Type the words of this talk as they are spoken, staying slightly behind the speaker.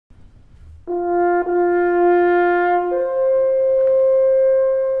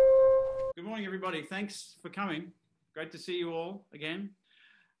thanks for coming. Great to see you all again.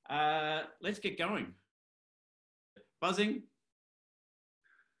 Let's get going. Buzzing.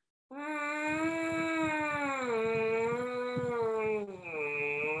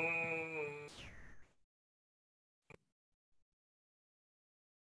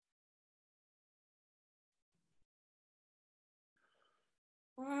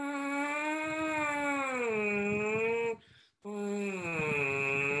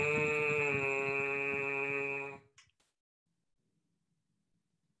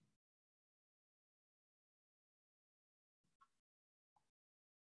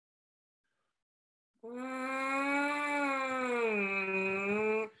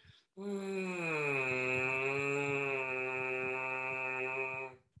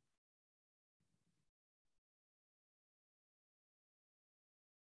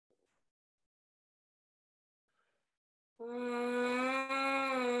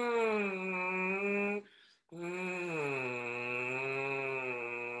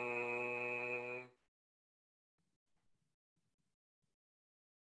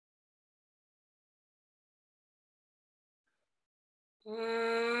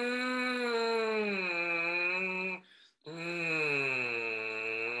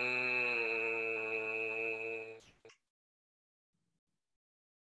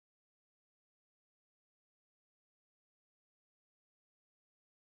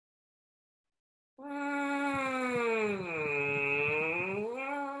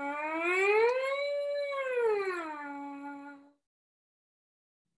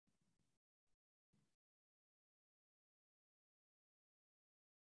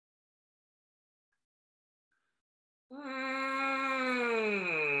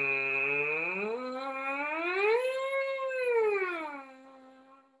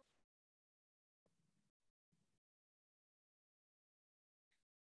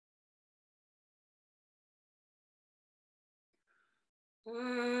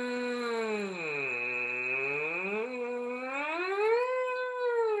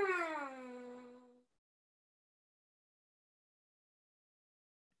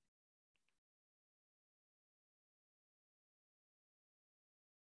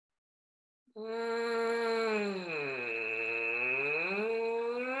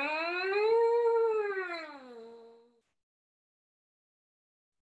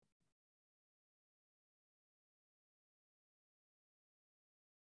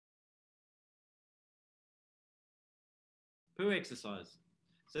 Poo exercise.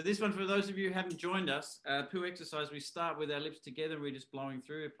 So this one, for those of you who haven't joined us, poo exercise, we start with our lips together. We're just blowing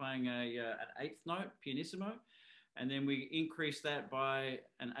through. We're playing an eighth note, pianissimo. And then we increase that by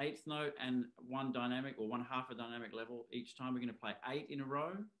an eighth note and one dynamic or one half a dynamic level each time. We're going to play 8 in a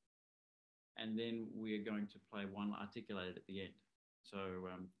row. And then we're going to play one articulated at the end. So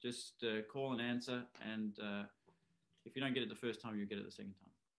just call and answer. And if you don't get it the first time, you'll get it the second time.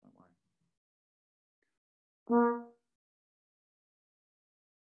 Don't worry.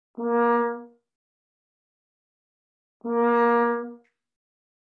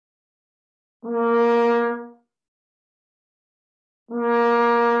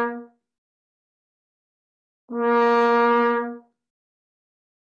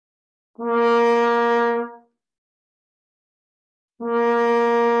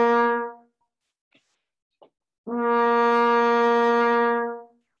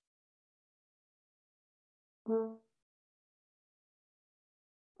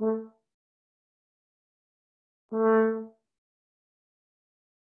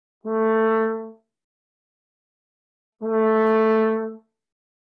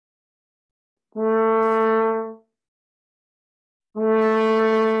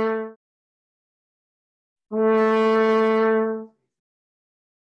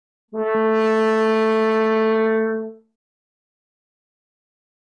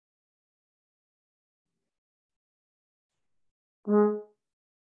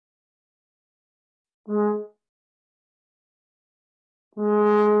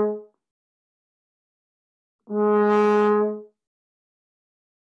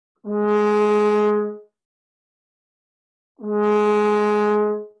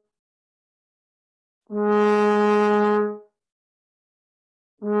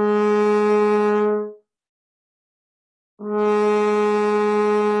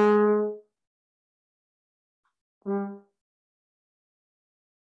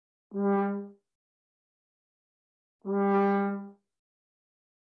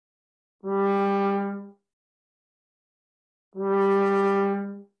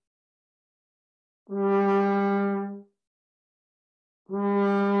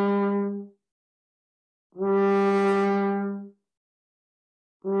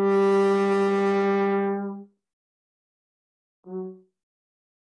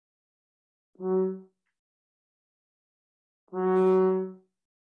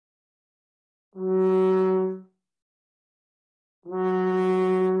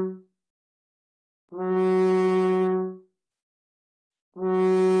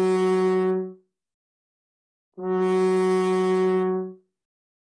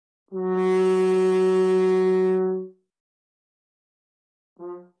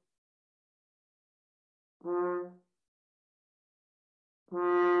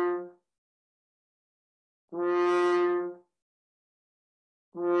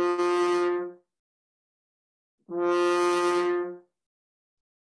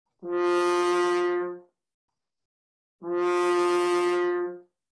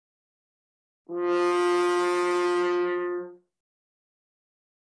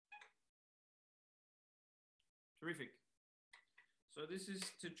 Terrific. So this is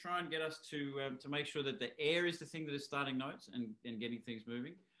to try and get us to make sure that the air is the thing that is starting notes and getting things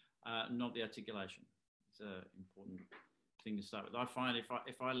moving, not the articulation. It's an important thing to start with. I find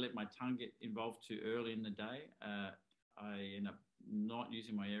if I let my tongue get involved too early in the day, I end up not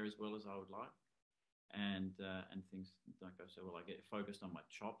using my air as well as I would like, and things don't go so well. I get focused on my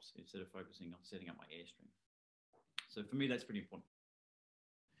chops instead of focusing on setting up my airstream. So for me, that's pretty important.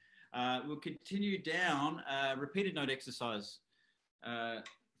 We'll continue down repeated note exercise.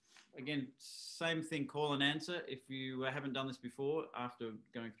 Again, same thing, call and answer. If you haven't done this before, after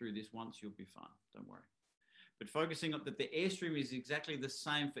going through this once, you'll be fine. Don't worry. But focusing on that the airstream is exactly the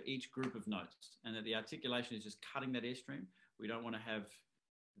same for each group of notes, and that the articulation is just cutting that airstream. We don't want to have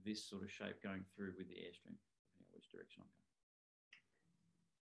this sort of shape going through with the airstream. Which direction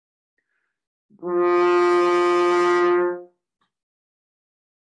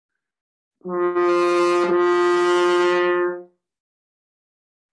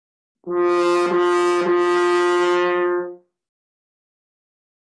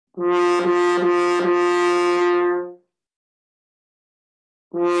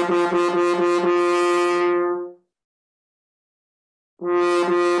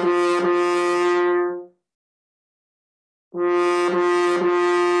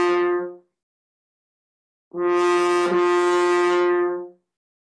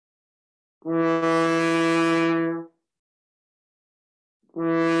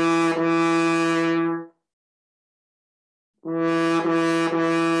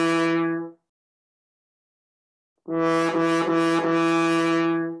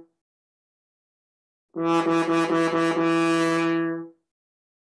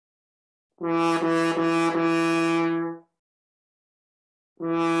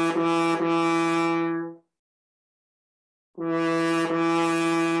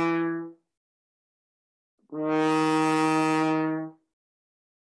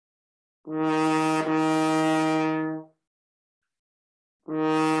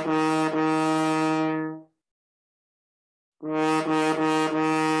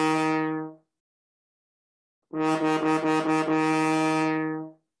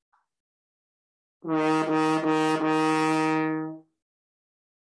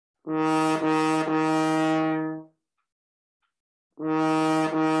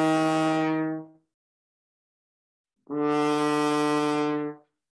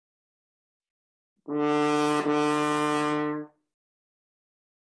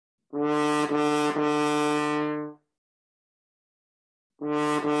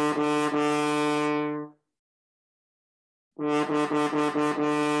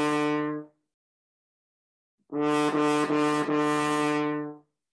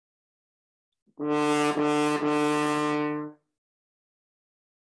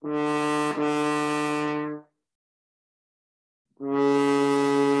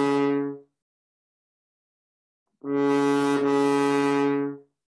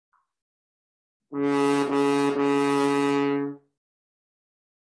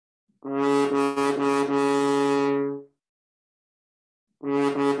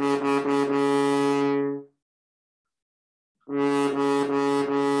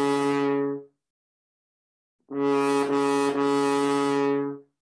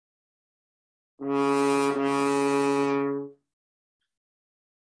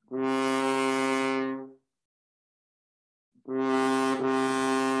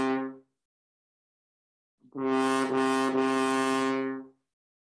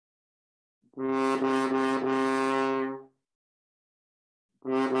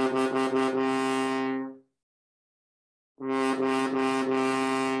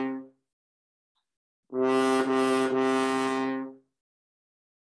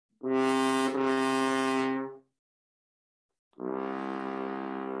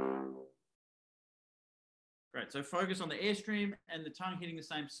Great, so focus on the airstream and the tongue hitting the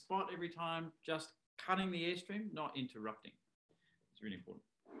same spot every time, just cutting the airstream, not interrupting. It's really important.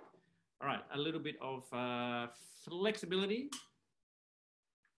 All right, a little bit of flexibility.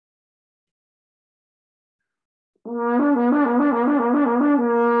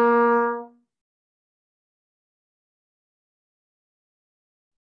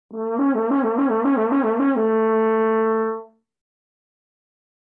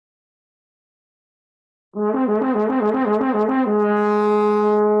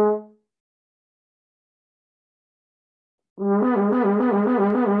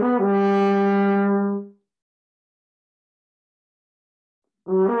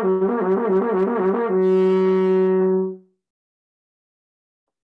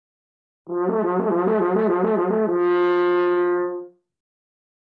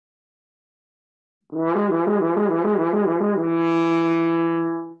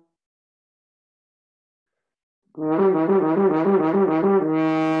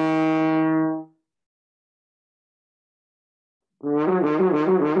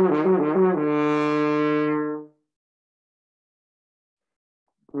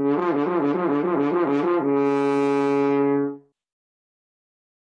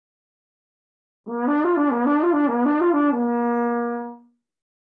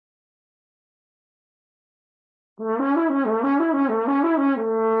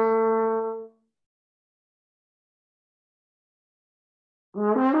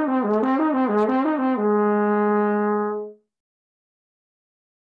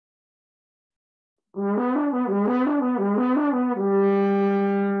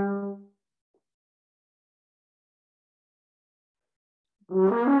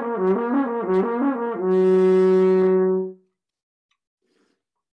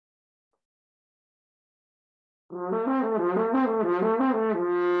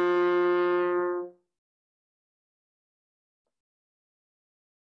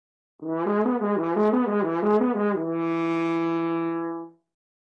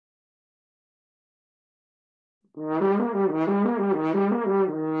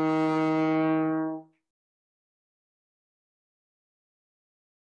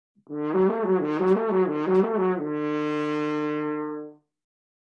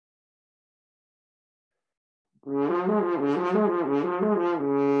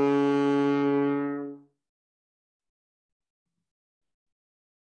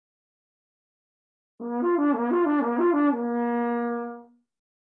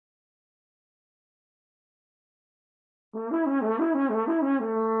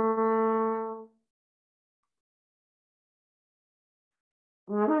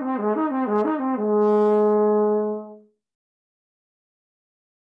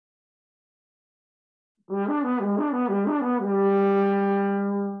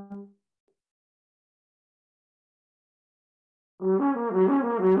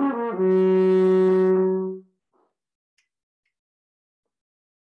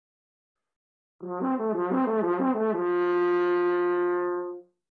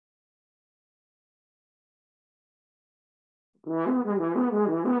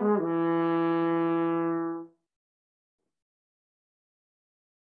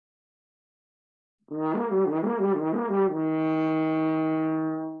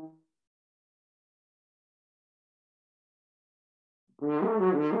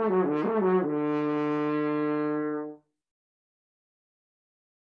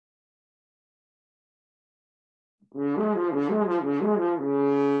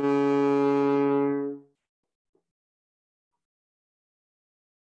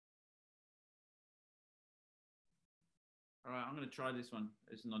 All right, I'm going to try this one.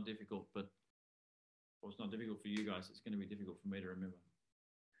 It's not difficult, but well, it's not difficult for you guys. It's going to be difficult for me to remember.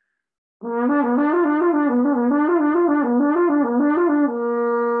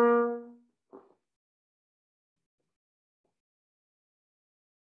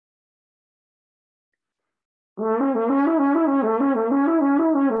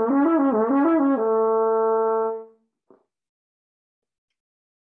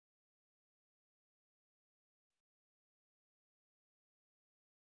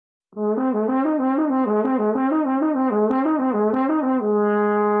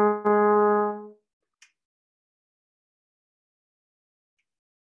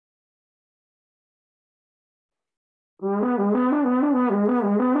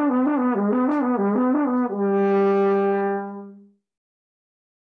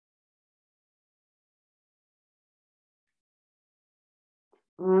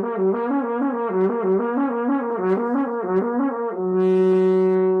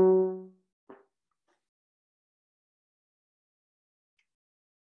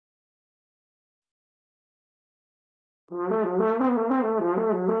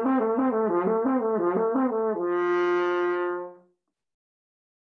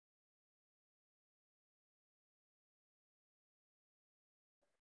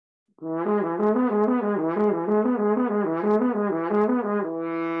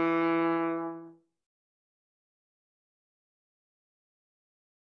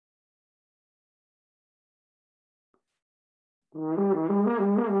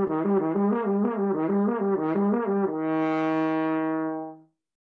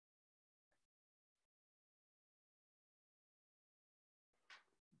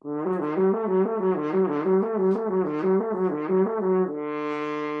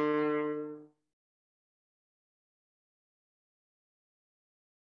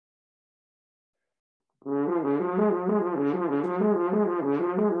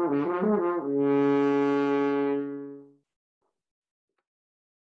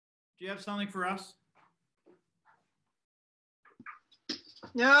 have something for us?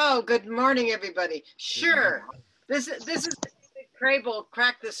 No, good morning, everybody. Sure. This is Krehbiel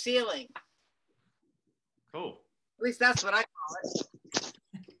crack the ceiling. Cool. At least that's what I call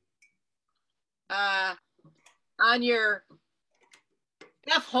it. On your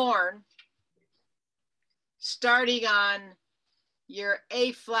F horn, starting on your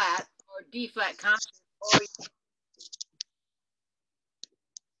A flat or D flat concert,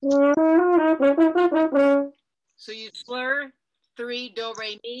 so you slur 3 do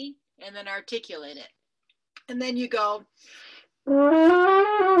re mi and then articulate it, and then you go, and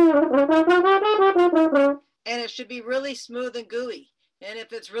it should be really smooth and gooey. And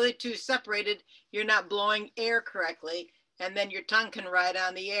if it's really too separated, you're not blowing air correctly, and then your tongue can ride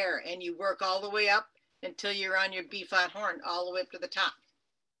on the air, and you work all the way up until you're on your B flat horn, all the way up to the top.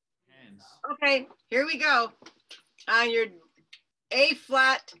 Hands. Okay, here we go. On your A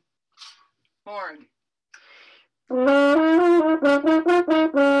flat horn.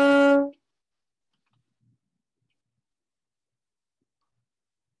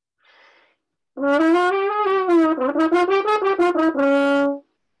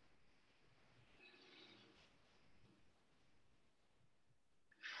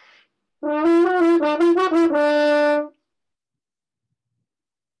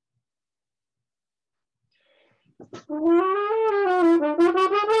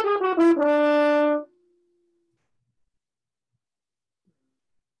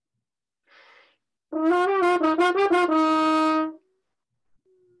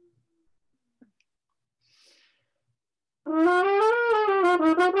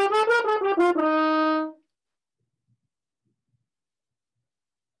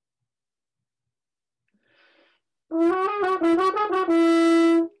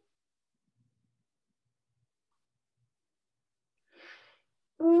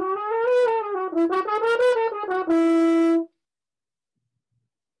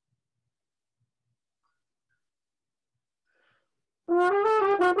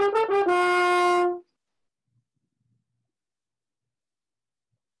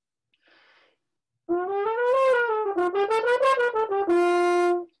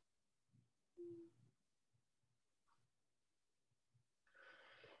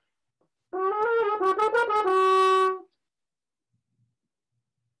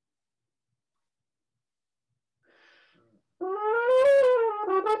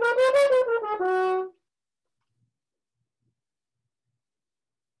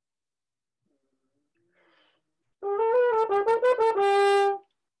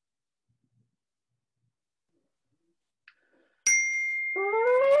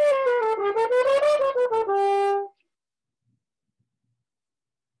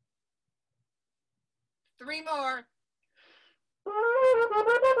 Three more.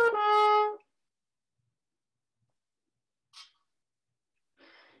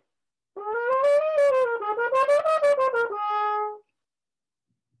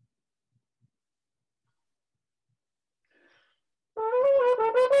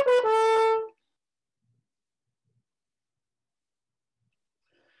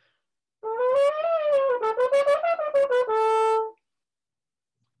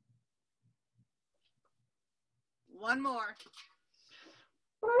 One more.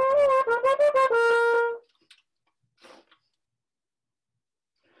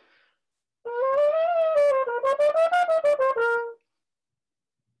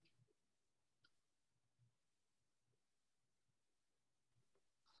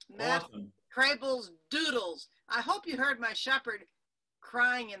 That's Awesome. Krehbiel's Doodles. I hope you heard my shepherd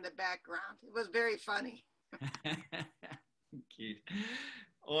crying in the background. It was very funny. Cute.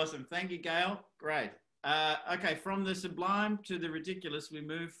 Awesome. Thank you, Gail. Great. Okay, from the sublime to the ridiculous, we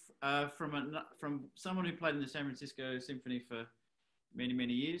move from someone who played in the San Francisco Symphony for many,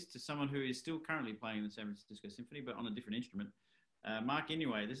 many years to someone who is still currently playing in the San Francisco Symphony, but on a different instrument. Mark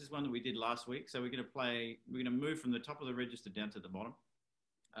Inouye. This is one that we did last week. So we're going to move from the top of the register down to the bottom.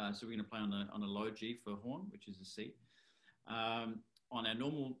 So we're going to play on a low G for horn, which is a C, on our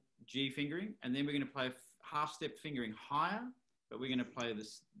normal G fingering, and then we're going to play half step fingering higher, but we're going to play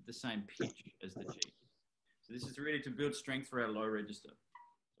the same pitch as the G. So this is really to build strength for our low register.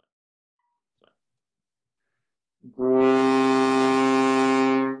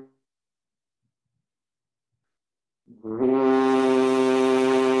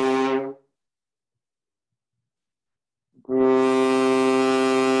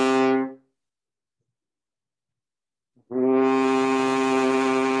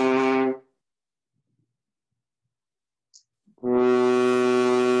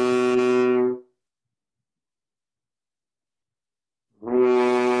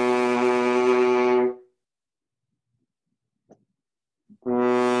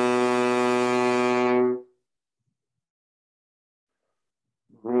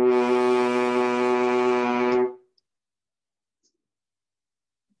 Of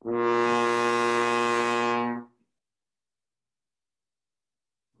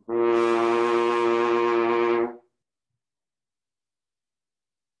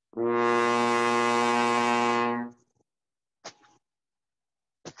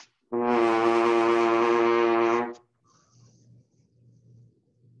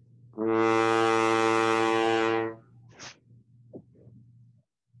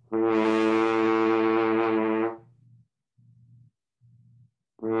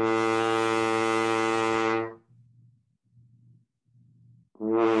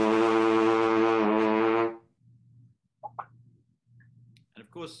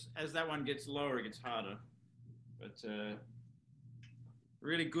course, as that one gets lower, it gets harder. But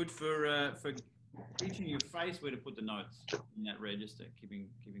really good for teaching your face where to put the notes in that register, keeping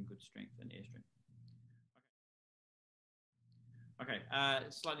good strength and air strength. Okay,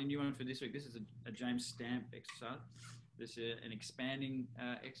 slightly new one for this week. This is a James Stamp exercise. This is an Expanding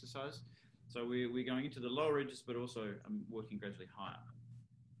exercise. So we're going into the lower registers, but also working gradually higher.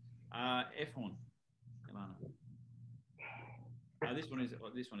 F horn, Ilana. This one is F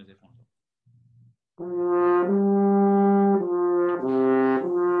horn.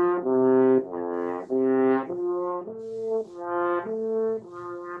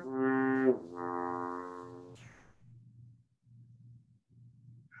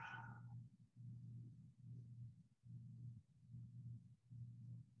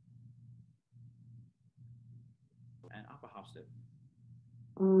 And upper half step.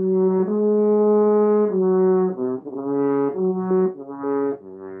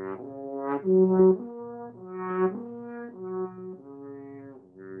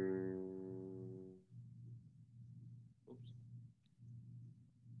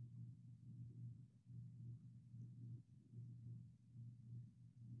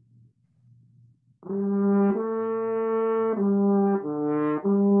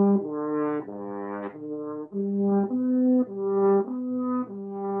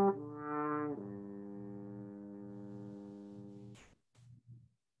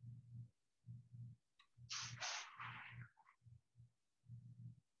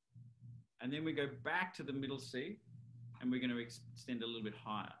 And then we go back to the middle C, and we're going to extend a little bit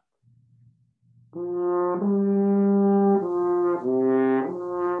higher.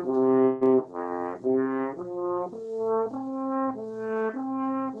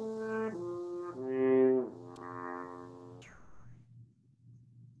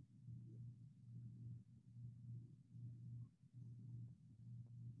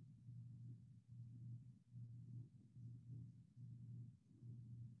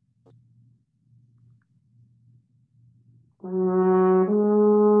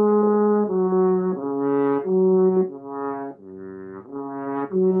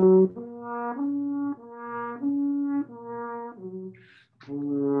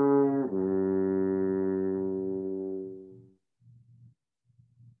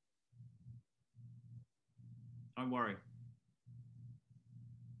 Don't worry.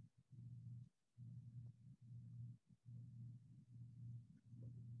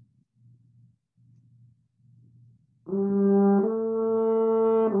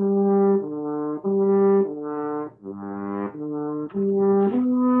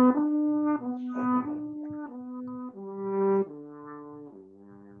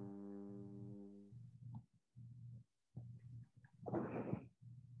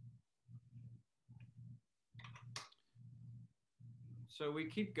 So we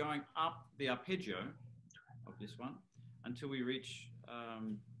keep going up the arpeggio of this one until we reach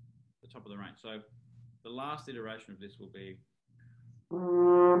the top of the range. So the last iteration of this will be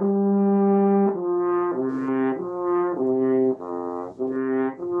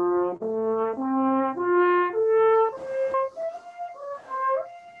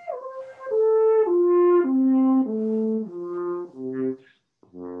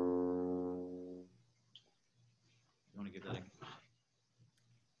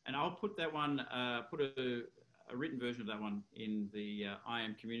put that one, put a written version of that one in the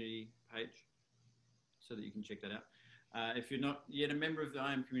IM community page so that you can check that out. If you're not yet a member of the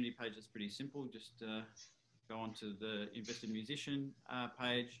IM community page, it's pretty simple. Just go onto the Invested Musician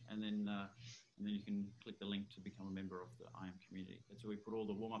page, and then you can click the link to become a member of the IM community. That's where we put all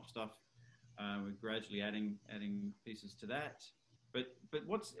the warm-up stuff. We're gradually adding pieces to that. But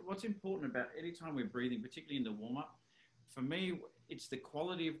what's important about any time we're breathing, particularly in the warm-up, for me, it's the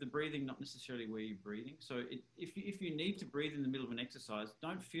quality of the breathing, not necessarily where you're breathing. So if you need to breathe in the middle of an exercise,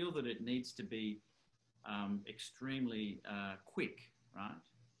 don't feel that it needs to be extremely quick, right?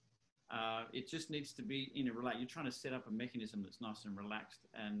 It just needs to be in a relax. You're trying to set up a mechanism that's nice and relaxed,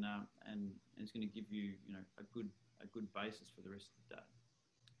 and it's going to give you, you know, a good basis for the rest of the day.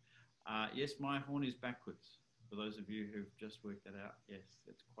 Yes, my horn is backwards. For those of you who've just worked that out, yes,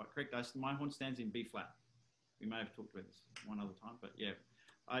 that's quite correct. My horn stands in B flat. We may have talked about this one other time, but yeah,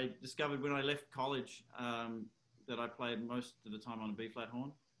 I discovered when I left college that I played most of the time on a B flat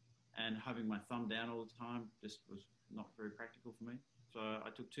horn, and having my thumb down all the time just was not very practical for me. So I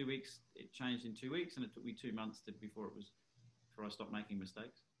took 2 weeks. It changed in 2 weeks, and it took me 2 months before I stopped making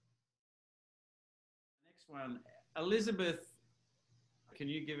mistakes. Next one, Elizabeth. Can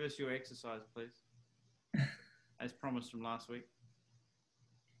you give us your exercise, please? As promised from last week.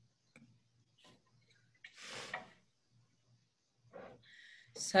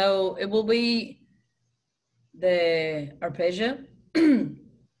 So it will be the arpeggio,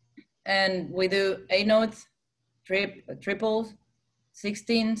 and we do 8 notes, triples,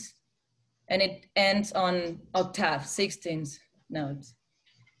 16ths, and it ends on octave, 16th notes.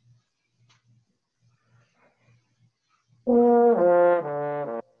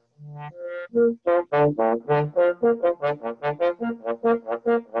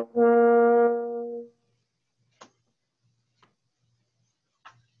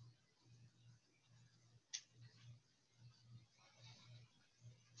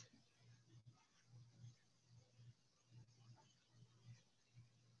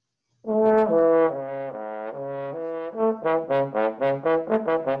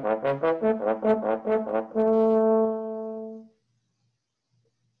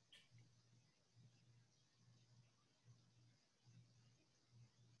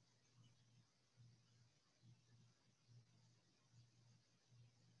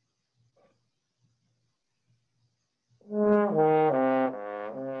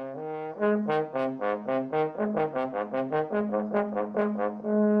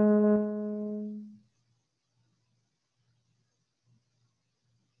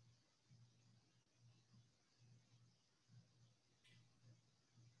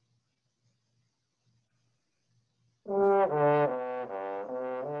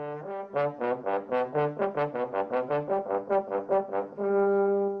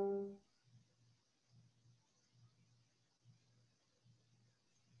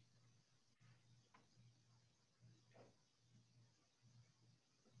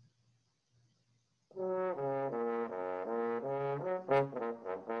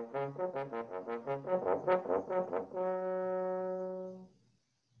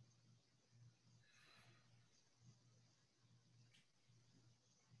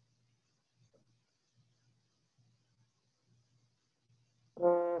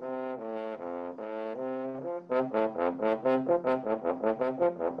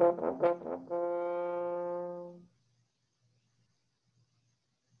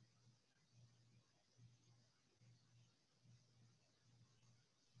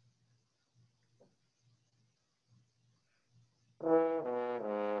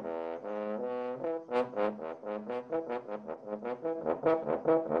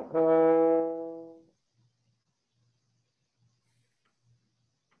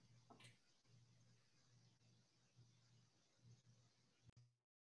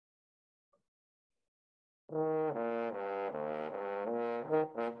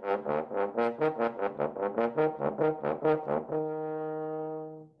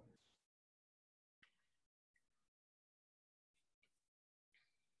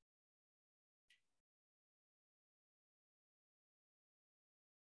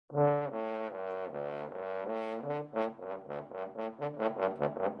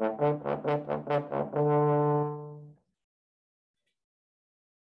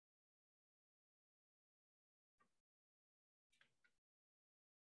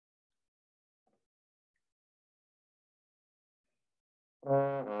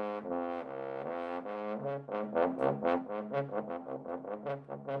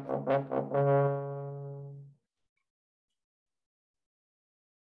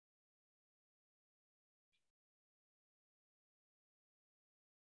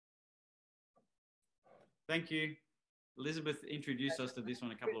 Thank you. Elizabeth introduced us to this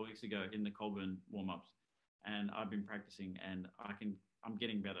one a couple of weeks ago in the Colburn warm-ups, and I've been practicing, and I'm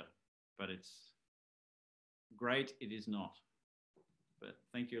getting better, but it's great. It is not. But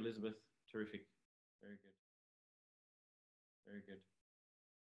thank you, Elizabeth. Terrific. Very good. Very good.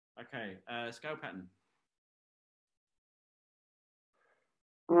 Okay, scale pattern.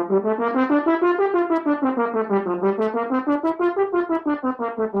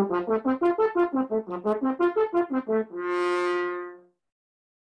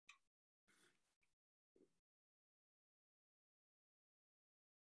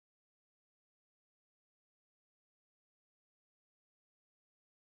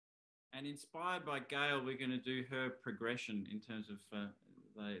 And inspired by Gail, we're going to do her progression in terms of the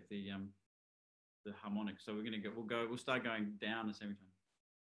harmonics. So we'll start going down the semitone.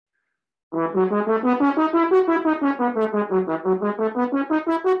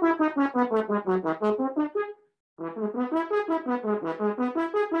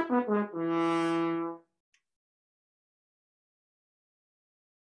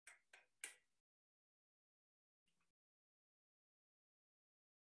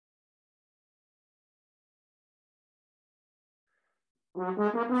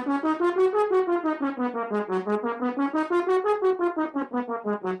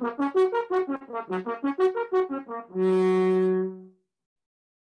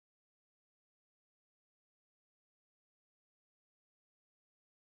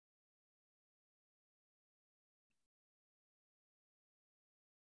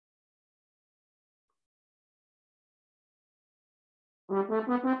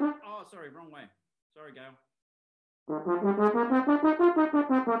 Oh, sorry, wrong way. Sorry, Gail.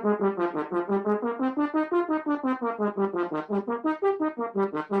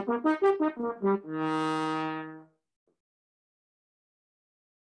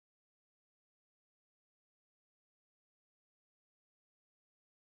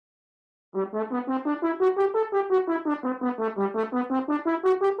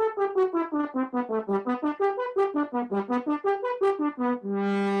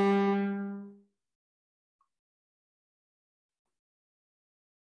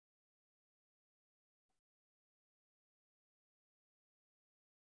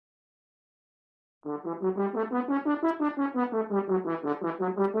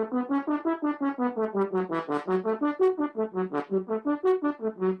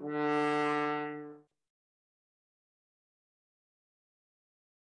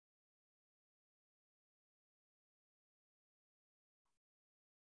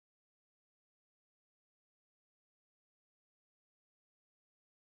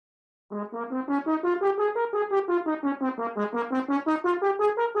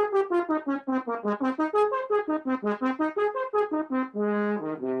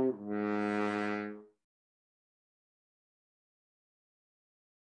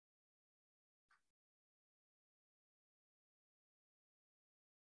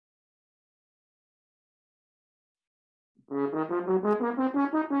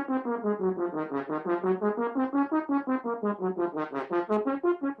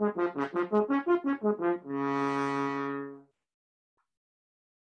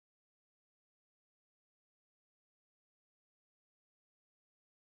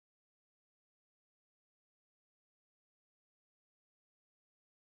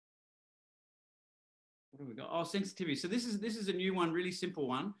 What have we got? Oh, sensitivity. So this is a new one, really simple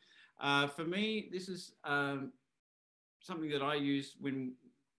one. For me, this is something that I use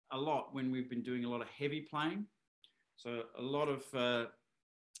a lot when we've been doing a lot of heavy playing. So a lot of,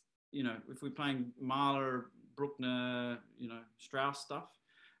 if we're playing Mahler, Bruckner, Strauss stuff,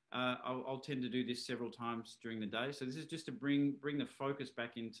 I'll tend to do this several times during the day. So this is just to bring the focus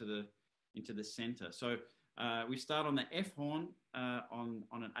back into the center. So we start on the F horn on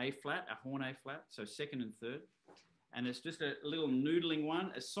an A flat, a horn A flat, so second and third. And it's just a little noodling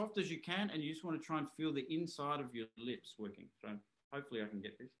one, as soft as you can, and you just want to try and feel the inside of your lips working. So hopefully I can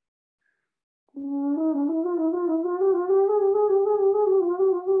get this.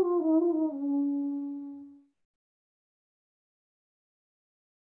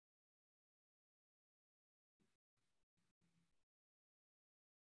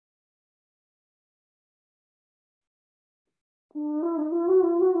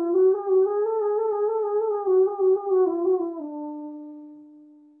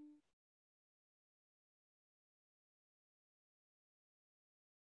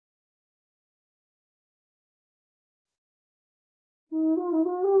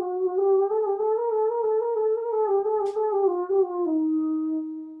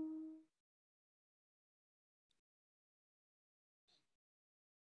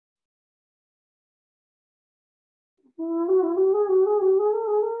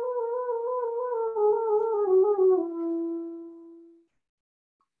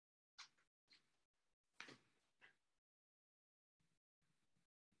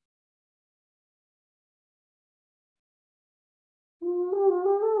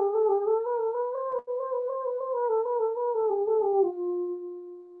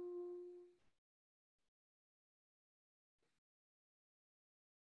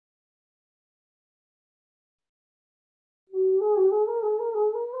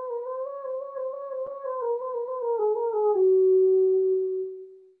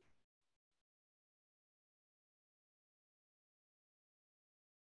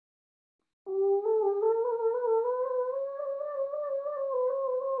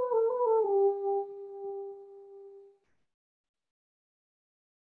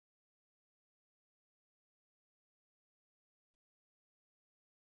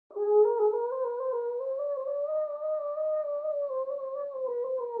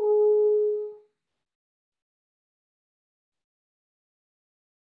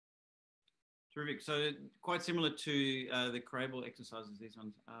 Terrific. So quite similar to the Krehbiel exercises, these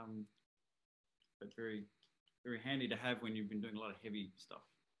ones, but very, very handy to have when you've been doing a lot of heavy stuff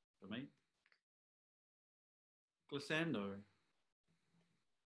for me. Glissando.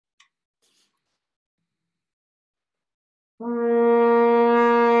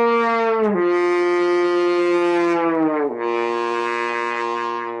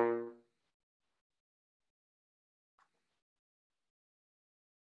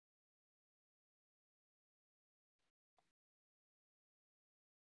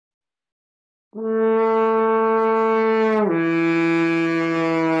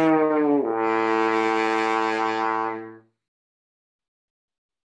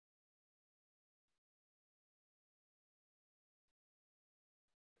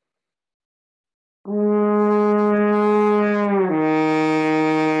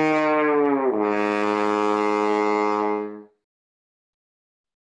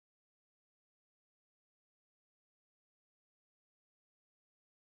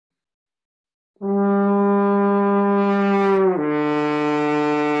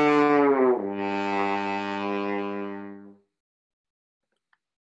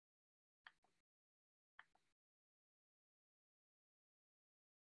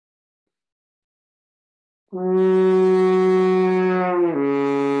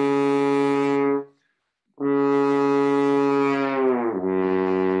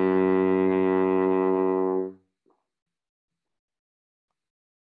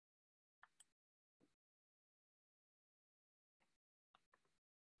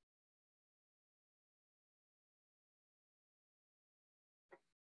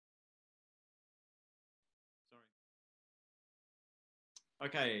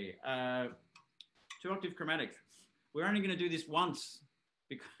 Okay, 2-octave chromatic. We're only going to do this once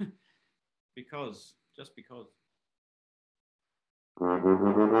just because.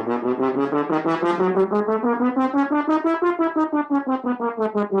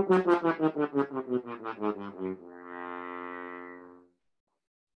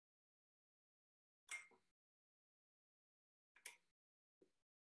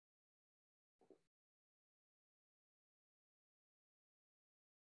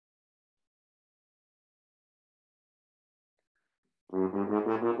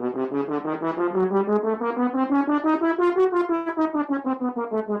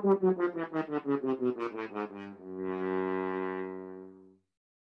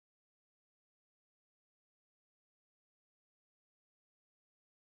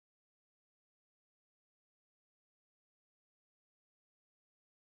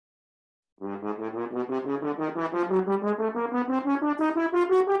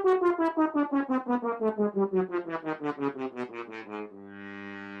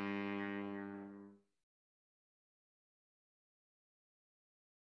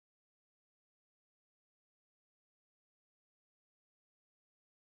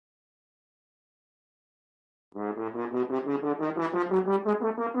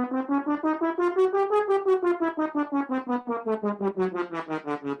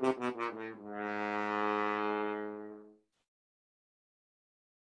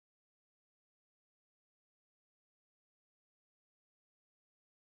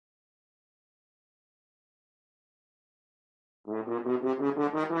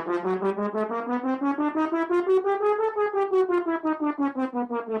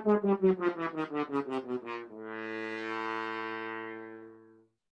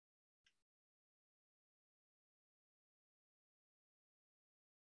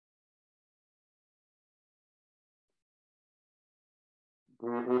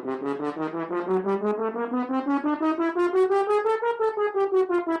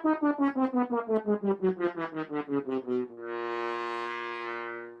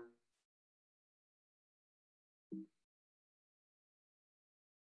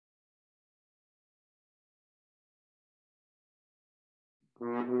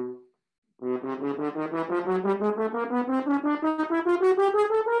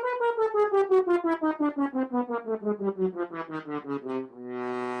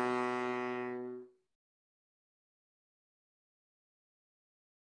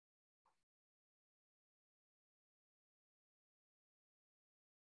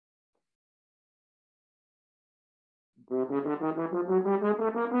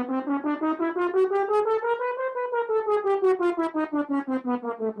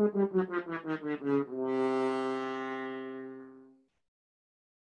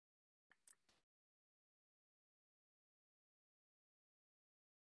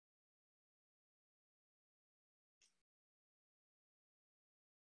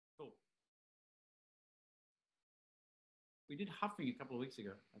 Cool. we did huffing a couple of weeks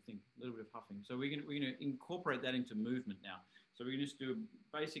ago, I think, a little bit of huffing. So we're going to incorporate that into movement now. So we're going to just do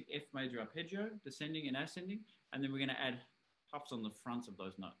a basic F major arpeggio, descending and ascending, and then we're going to add puffs on the fronts of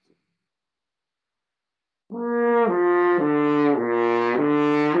those notes.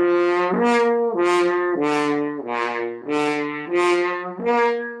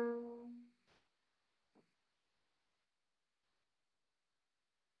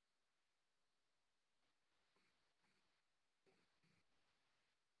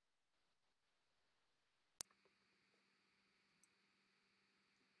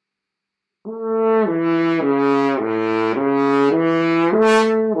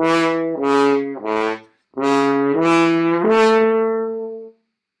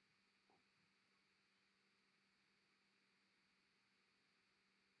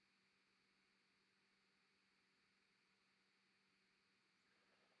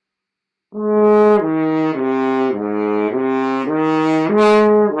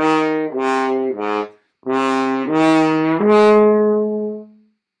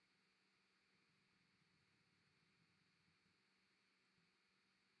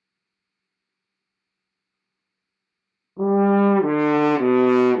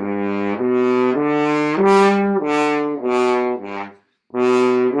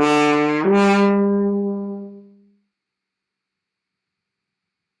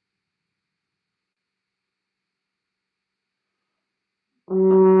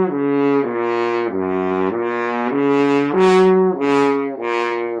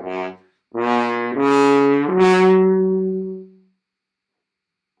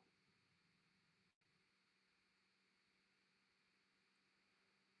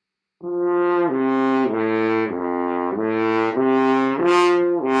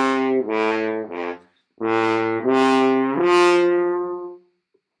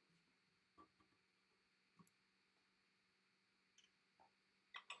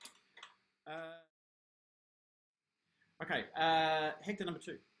 Okay, Hector number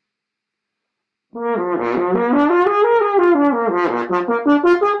 2.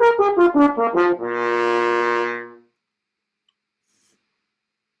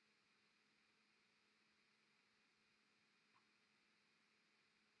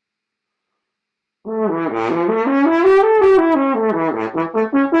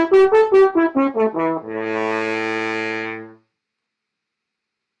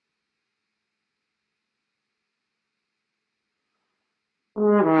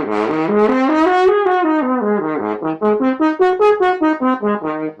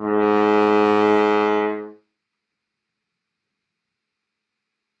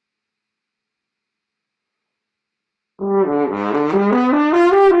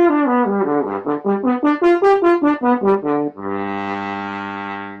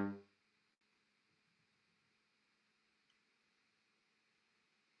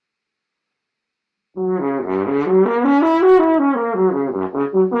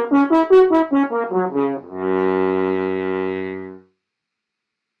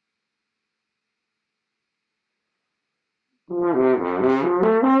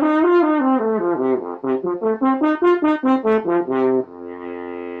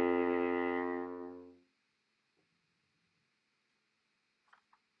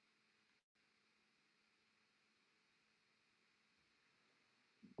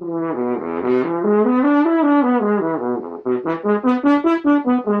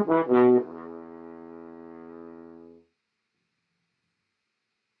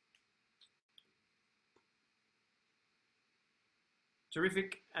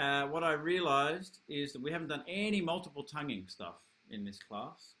 Terrific. What I realized is that we haven't done any multiple tonguing stuff in this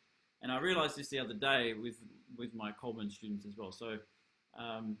class. And I realized this the other day with my Coleman students as well. So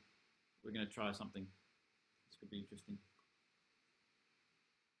we're going to try something. This could be interesting.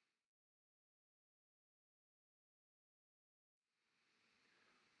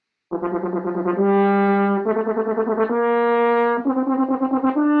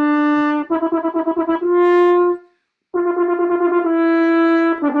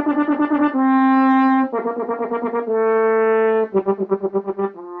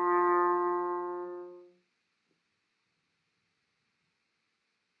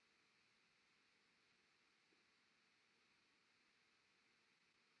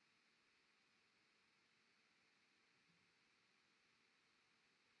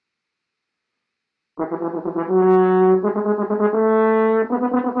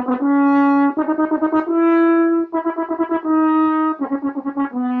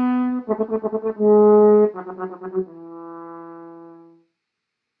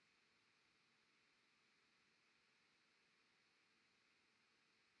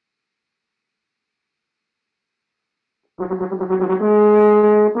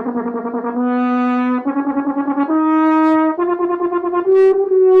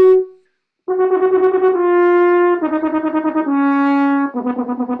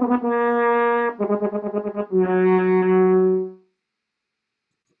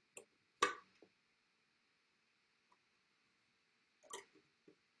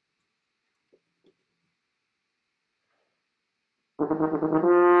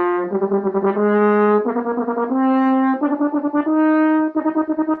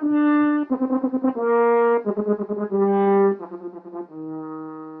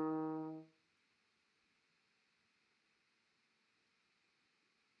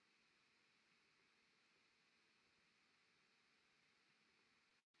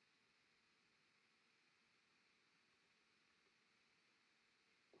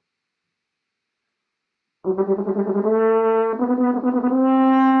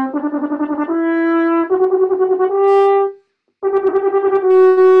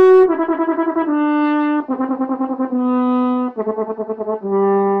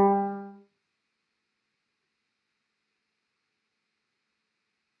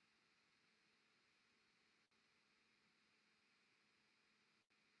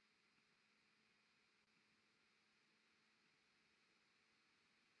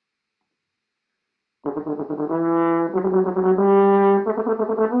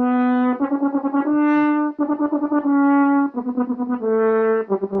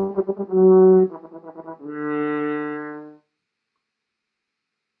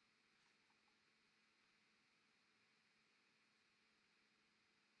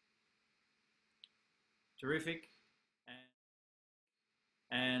 Terrific.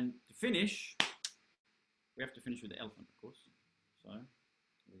 And to finish, we have to finish with the elephant, of course. So, here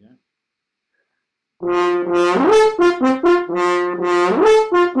we go.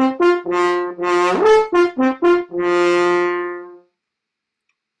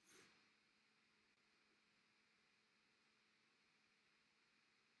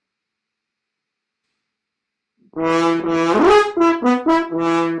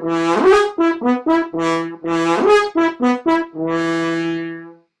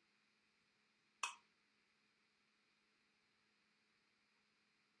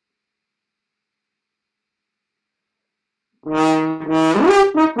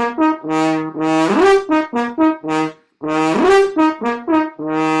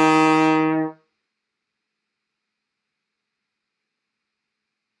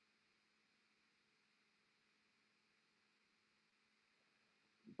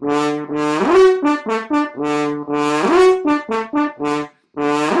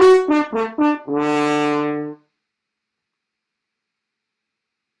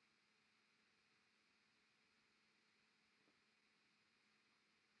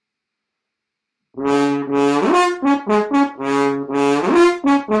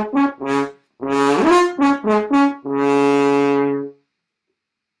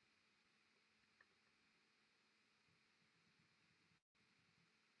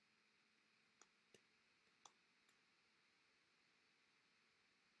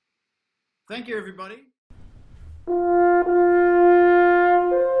 Thank you, everybody.